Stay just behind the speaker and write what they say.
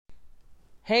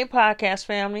Hey, podcast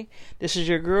family. This is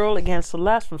your girl again,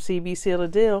 Celeste from CB Seal the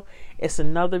Deal. It's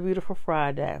another beautiful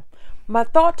Friday. My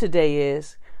thought today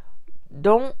is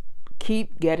don't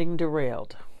keep getting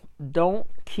derailed. Don't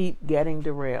keep getting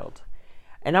derailed.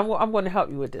 And I'm going to help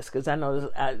you with this because I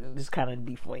know this kind of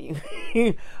deep for you.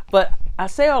 But I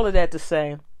say all of that to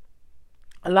say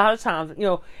a lot of times,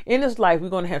 in this life, we're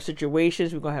going to have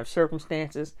situations, we're going to have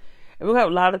circumstances, and we're going to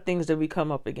have a lot of things that we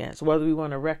come up against, whether we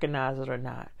want to recognize it or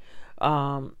not.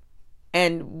 You're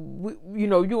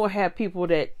going to have people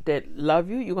that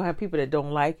love you. You're going to have people that don't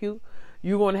like you.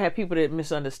 You're going to have people that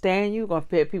misunderstand you. You're going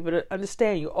to have people that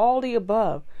understand you. All the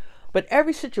above. But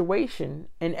every situation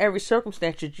and every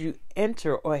circumstance that you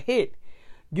enter or hit,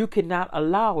 you cannot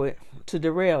allow it to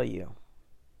derail you.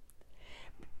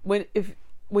 When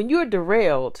you're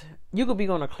derailed, you could be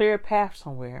on a clear path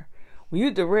somewhere. When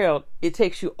you're derailed, it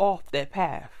takes you off that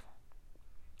path.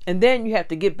 And then you have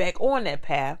to get back on that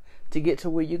path to get to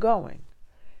where you're going.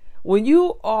 When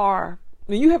you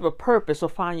have a purpose or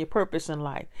find your purpose in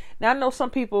life. Now, I know some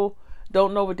people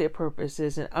don't know what their purpose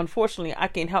is. And unfortunately, I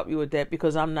can't help you with that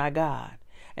because I'm not God.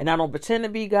 And I don't pretend to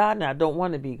be God and I don't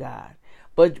want to be God.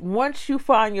 But once you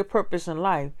find your purpose in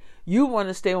life, you want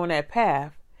to stay on that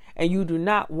path and you do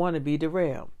not want to be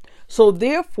derailed. So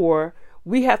therefore,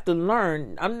 we have to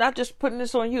learn. I'm not just putting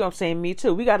this on you. I'm saying me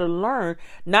too. We got to learn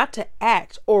not to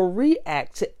act or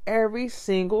react to every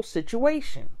single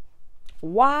situation.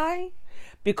 Why?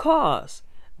 Because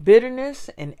bitterness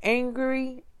and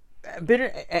anger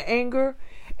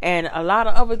and a lot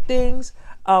of other things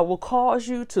will cause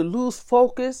you to lose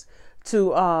focus.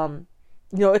 Bitterness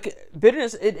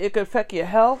it could affect your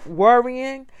health.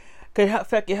 Worrying could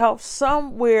affect your health.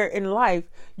 Somewhere in life,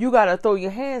 you got to throw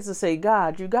your hands and say,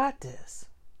 God, you got this.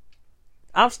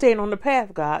 I'm staying on the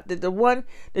path, God, the one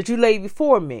that you laid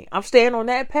before me. I'm staying on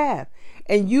that path.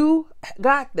 And you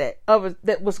got that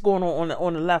what's going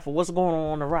on the left or what's going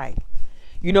on the right.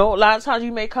 A lot of times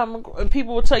you may come and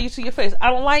people will tell you to your face, I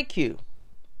don't like you.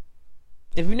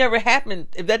 If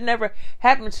that never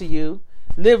happened to you,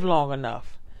 live long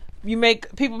enough.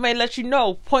 People may let you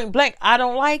know point blank, I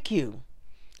don't like you.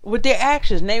 With their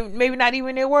actions, maybe not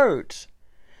even their words,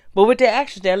 but with their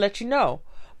actions, they'll let you know.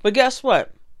 But guess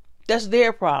what? That's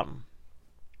their problem.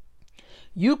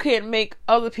 You can't make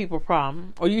other people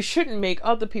problem, or you shouldn't make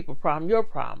other people problem, your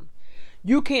problem.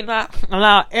 You cannot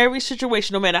allow every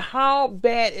situation, no matter how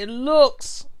bad it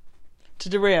looks, to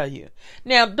derail you.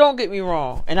 Now, don't get me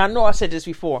wrong, and I know I said this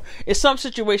before. It's some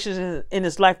situations in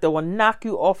this life that will knock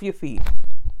you off your feet,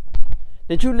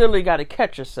 that you literally got to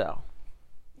catch yourself.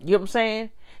 You know what I'm saying?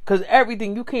 Because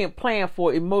everything you can't plan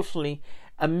for emotionally,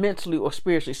 mentally, or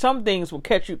spiritually. Some things will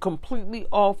catch you completely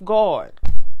off guard.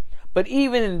 But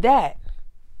even in that,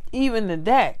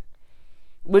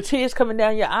 with tears coming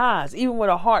down your eyes, even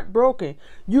with a heart broken,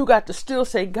 you got to still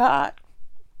say, God,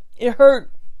 it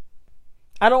hurt.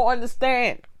 I don't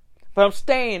understand, but I'm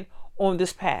staying on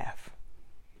this path.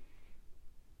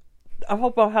 I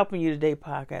hope I'm helping you today,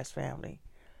 podcast family.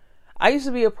 I used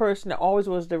to be a person that always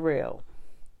was derailed.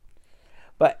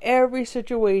 By every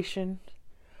situation,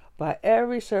 by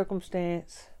every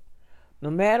circumstance, no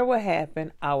matter what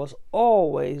happened, I was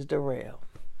always derailed.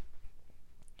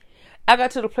 I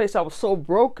got to the place I was so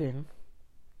broken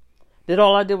that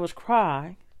all I did was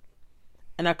cry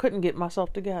and I couldn't get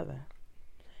myself together.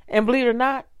 And believe it or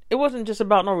not, it wasn't just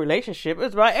about no relationship. It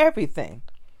was about everything.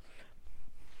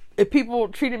 If people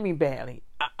treated me badly,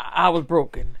 I was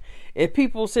broken. If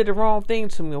people said the wrong thing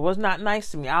to me or was not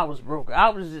nice to me, I was broken. I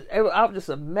was just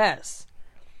a mess.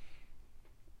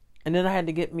 And then I had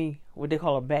to get me what they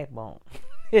call a backbone.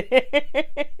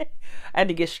 I had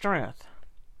to get strength.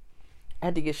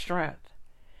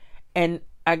 And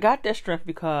I got that strength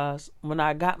because when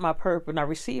I got my purpose, when I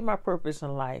received my purpose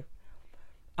in life,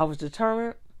 I was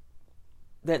determined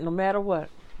that no matter what,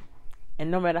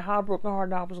 and no matter how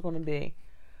brokenhearted I was going to be,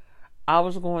 I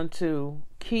was going to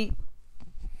keep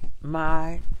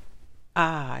my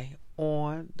eye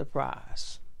on the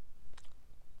prize.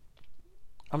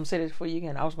 I'm going to say this for you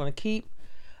again. I was going to keep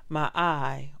my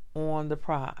eye on the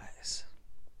prize.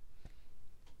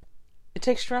 It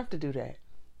takes strength to do that.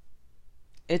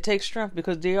 It takes strength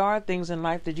because there are things in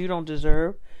life that you don't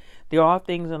deserve. There are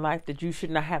things in life that you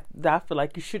should not have, that I feel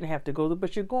like you shouldn't have to go through,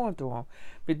 but you're going through them.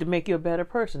 But to make you a better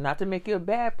person. Not to make you a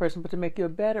bad person, but to make you a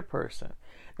better person.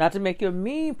 Not to make you a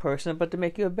mean person, but to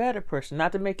make you a better person.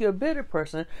 Not to make you a bitter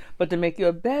person, but to make you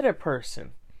a better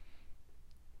person.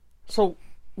 So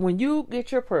when you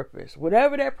get your purpose,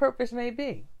 whatever that purpose may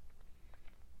be,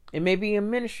 it may be a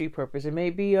ministry purpose, it may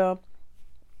be a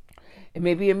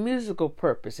musical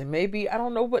purpose, it may be, I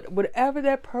don't know, whatever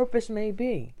that purpose may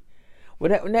be.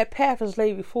 When that path is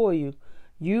laid before you,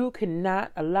 you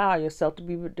cannot allow yourself to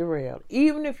be derailed.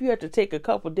 Even if you have to take a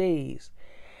couple days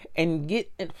and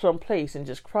get in some place and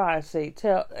just cry and say,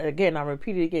 I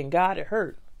repeat it again, God, it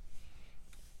hurt.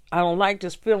 I don't like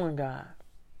this feeling, God.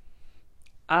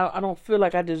 I don't feel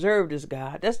like I deserve this,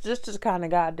 God. That's just the kind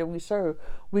of God that we serve.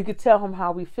 We could tell him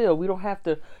how we feel. We don't have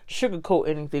to sugarcoat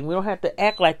anything. We don't have to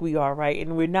act like we are right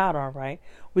and we're not all right.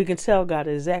 We can tell God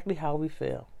exactly how we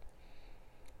feel.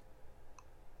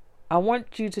 I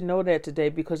want you to know that today,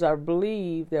 because I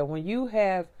believe that when you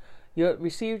have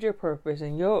received your purpose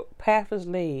and your path is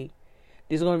laid,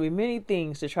 there's going to be many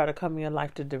things to try to come in your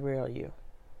life to derail you.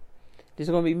 There's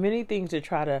going to be many things to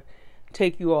try to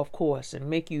take you off course and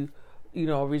make you,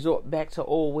 resort back to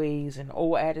old ways and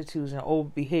old attitudes and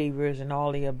old behaviors and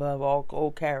all the above, all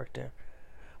old character.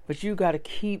 But you got to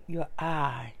keep your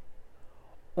eye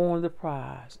on the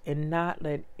prize and not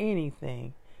let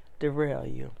anything derail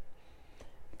you.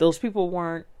 Those people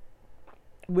weren't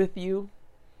with you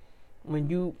when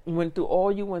you went through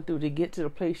all you went through to get to the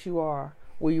place you are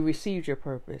where you received your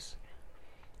purpose.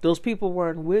 Those people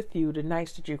weren't with you the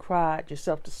nights that you cried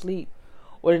yourself to sleep,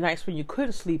 or the nights when you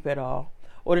couldn't sleep at all,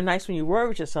 or the nights when you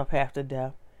worried yourself half to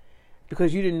death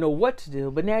because you didn't know what to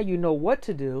do. But now you know what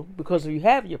to do because you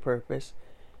have your purpose.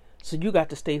 So you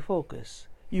got to stay focused.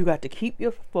 You got to keep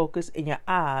your focus and your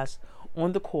eyes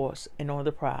on the course and on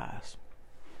the prize.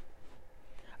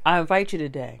 I invite you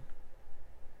today,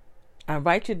 my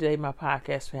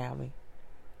podcast family,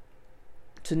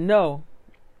 to know,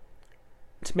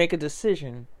 to make a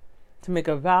decision, to make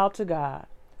a vow to God,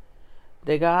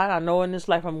 that God, I know in this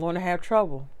life I'm going to have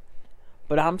trouble,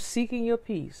 but I'm seeking your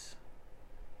peace.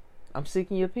 I'm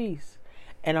seeking your peace.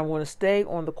 And I want to stay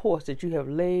on the course that you have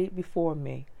laid before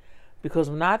me.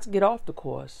 Because when I get off the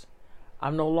course,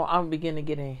 I'm beginning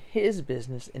to get in his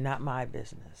business and not my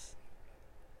business.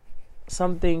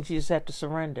 Some things you just have to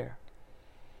surrender.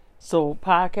 So,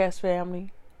 podcast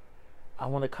family,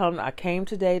 I came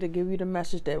today to give you the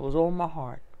message that was on my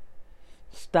heart.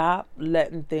 Stop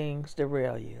letting things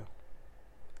derail you.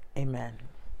 Amen.